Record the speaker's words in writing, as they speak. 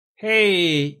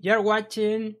Hey, you're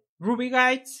watching Ruby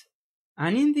Guides,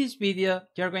 and in this video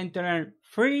you're going to learn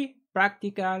 3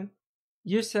 practical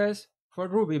uses for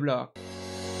Ruby block.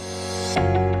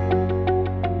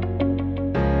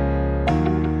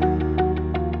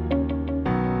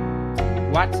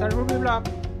 What's a Ruby block?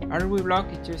 A Ruby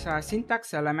block is just a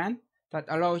syntax element that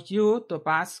allows you to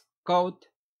pass code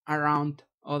around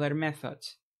other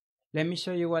methods. Let me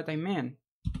show you what I mean.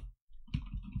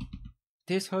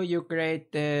 This is how you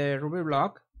create the Ruby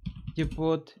block. You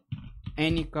put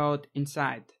any code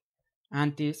inside,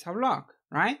 and this is a block,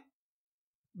 right?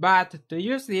 But to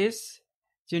use this,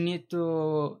 you need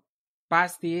to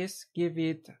pass this, give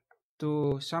it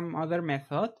to some other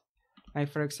method. Like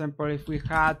for example, if we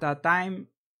had a time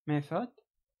method,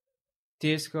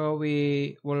 this is how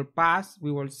we will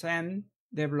send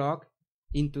the block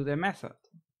into the method.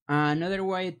 Another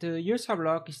way to use a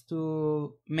block is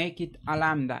to make it a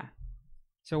lambda.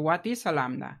 So what is a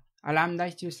lambda? A lambda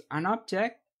is just an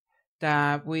object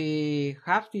that we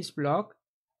have this block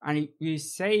and we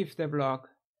save the block.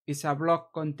 It's a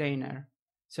block container.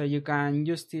 So you can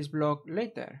use this block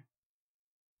later.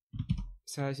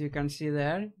 So as you can see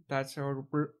there, that's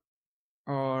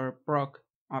our proc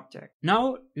object.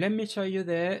 Now let me show you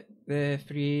the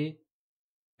 3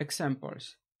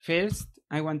 examples. First,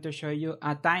 I want to show you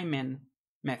a timing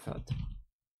method.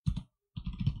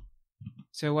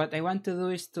 So what I want to do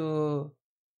is to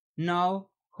know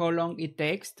how long it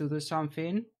takes to do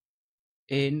something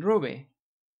in Ruby.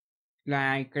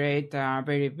 Like create a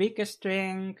very big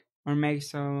string or make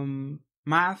some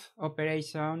math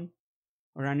operation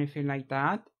or anything like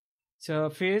that.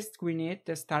 So first we need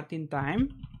the starting time.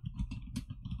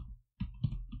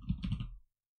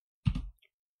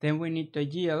 Then we need the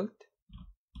yield.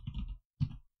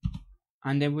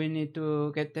 And then we need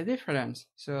to get the difference.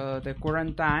 So the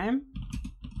current time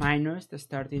minus the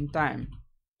starting time.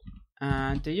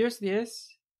 And to use this,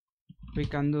 we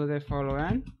can do the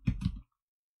following.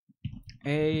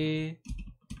 A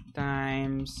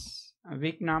times a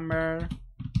big number.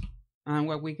 And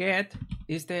what we get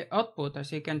is the output.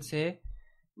 As you can see,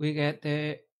 we get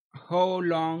the how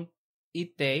long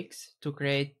it takes to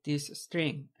create this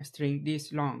string, a string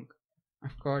this long.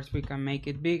 Of course, we can make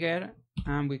it bigger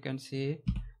and we can see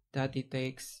that it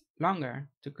takes longer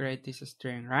to create this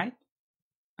string, right?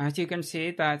 As you can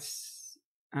see, that's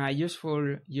a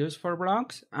useful use for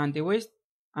blocks, and the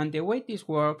way this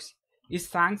works is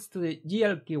thanks to the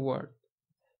yield keyword.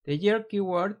 The yield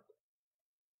keyword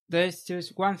does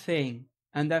just one thing,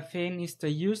 and that thing is to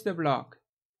use the block.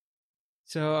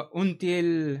 So until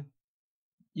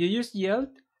you use yield,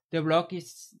 the block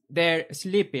is there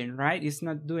sleeping, right? It's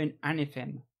not doing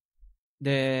anything.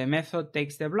 The method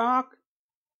takes the block,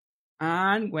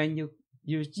 and when you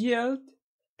use yield,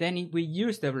 then it will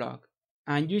use the block.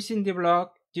 And using the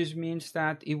block just means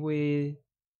that it will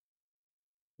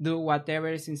do whatever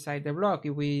is inside the block. It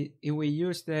will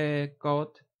use the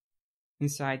code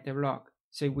inside the block.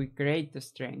 So we create the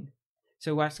string.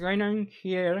 So what's going on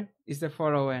here is the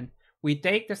following. We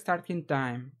take the starting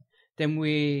time, then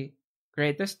we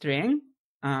create a string,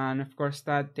 and of course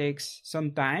that takes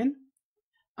some time,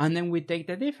 and then we take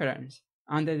the difference,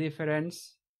 and the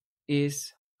difference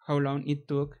is how long it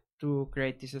took to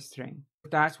create this string.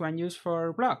 That's one use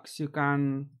for blocks. You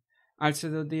can also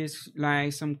do this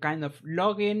like some kind of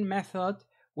logging method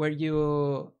where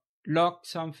you log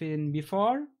something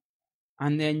before,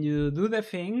 and then you do the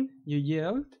thing, you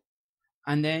yield,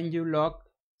 and then you log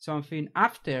something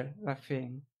after that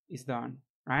thing is done,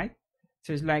 right?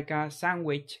 So it's like a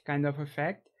sandwich kind of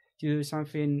effect. You do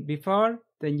something before,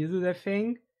 then you do the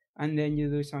thing, and then you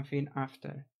do something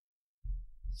after.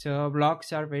 So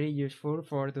blocks are very useful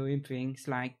for doing things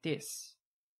like this.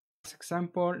 That's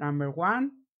example number 1.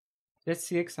 Let's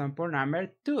see example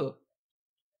number 2.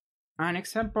 And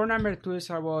example number 2 is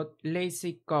about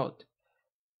lazy code.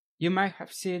 You might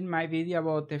have seen my video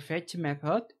about the fetch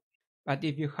method, but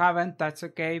if you haven't, that's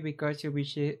okay, because you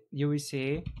will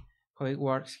see how it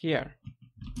works here.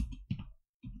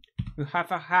 We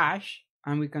have a hash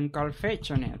and we can call fetch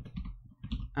on it.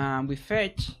 And with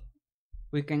fetch,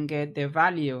 we can get the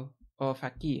value of a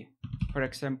key. For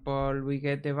example, we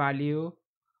get the value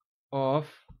of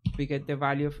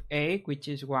A, which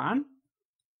is 1.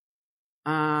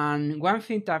 And one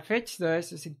thing that fetch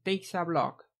does is it takes a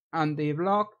block, and the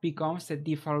block becomes the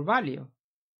default value.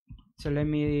 So let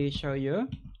me show you.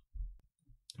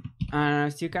 And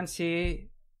as you can see,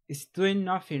 it's doing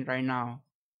nothing right now.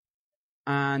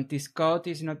 And this code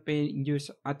is not being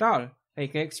used at all.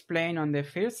 Like I explained on the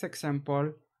first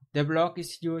example, the block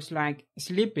is used like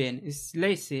sleeping, it's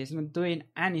lazy, it's not doing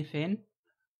anything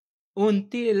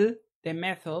until the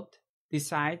method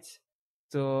decides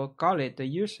to call it, to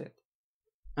use it.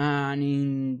 And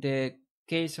in the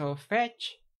case of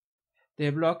fetch, the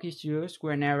block is used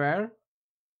whenever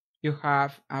you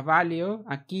have a value,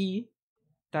 a key,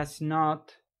 that's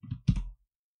not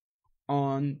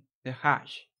on the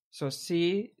hash. So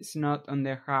C is not on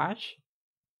the hash,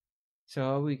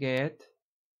 so we get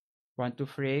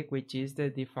 123, which is the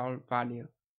default value.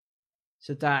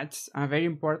 So that's a very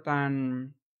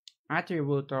important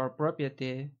attribute or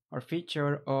property or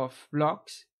feature of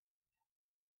blocks,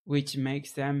 which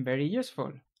makes them very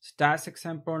useful. So that's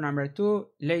example number 2,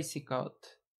 lazy code.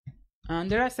 And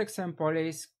the last example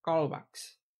is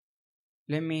callbacks.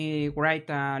 Let me write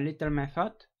a little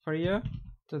method for you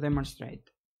to demonstrate.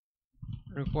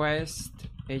 Request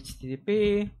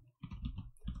HTTP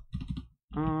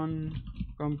on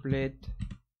complete.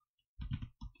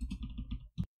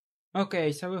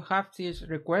 Okay, so we have this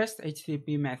request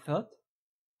HTTP method,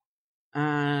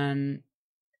 and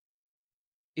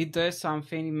it does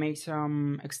something, it makes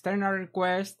some external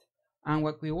request, and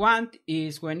what we want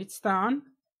is when it's done,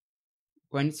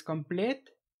 when it's complete,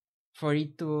 for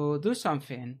it to do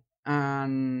something,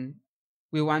 and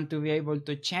we want to be able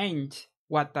to change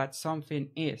what that something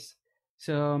is.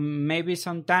 So maybe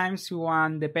sometimes we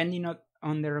want, depending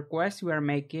on the request we are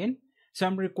making,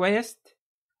 some request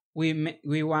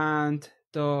we want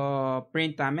to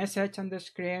print a message on the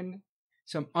screen.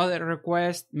 Some other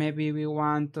request, maybe we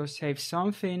want to save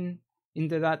something in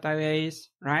the database,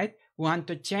 right? We want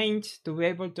to change, to be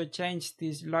able to change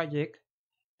this logic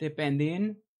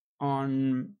depending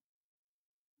on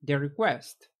the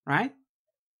request, right?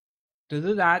 To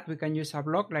do that, we can use a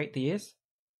block like this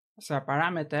as a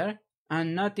parameter,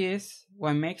 and notice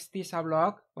what makes this a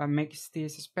block, what makes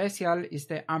this special is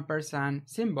the ampersand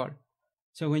symbol.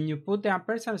 So when you put the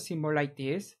ampersand symbol like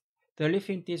this, the only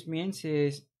thing this means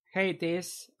is, hey, this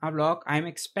is a block, I'm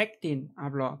expecting a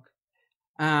block,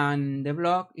 and the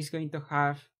block is going to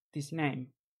have this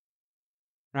name,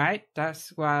 right?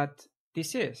 That's what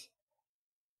this is.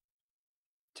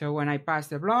 So when I pass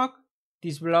the block,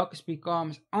 this block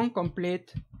becomes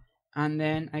incomplete, and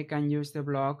then I can use the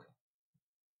block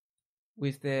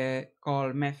with the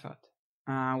call method.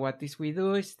 What this we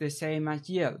do is the same as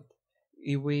yield.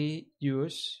 If we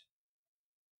use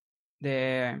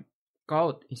the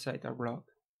code inside our block.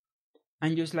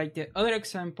 And just like the other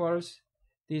examples,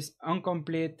 this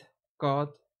incomplete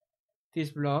code,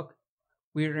 this block,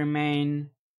 will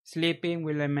remain sleeping,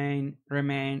 will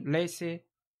remain lazy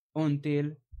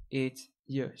until it's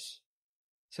used.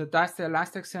 So that's the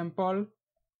last example,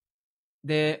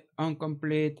 the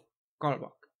incomplete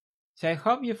callback. So I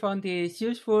hope you found this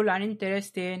useful and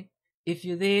interesting. If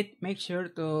you did, make sure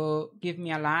to give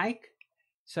me a like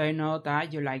so I know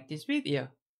that you like this video.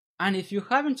 And if you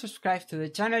haven't subscribed to the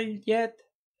channel yet,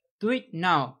 do it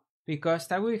now, because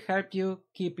that will help you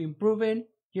keep improving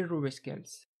your Ruby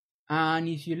skills. And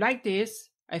if you like this,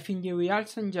 I think you will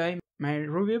also enjoy my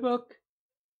Ruby book,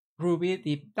 Ruby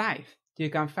Deep Dive. You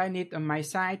can find it on my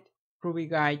site,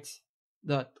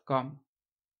 rubyguides.com.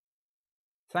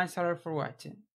 Thanks a lot for watching.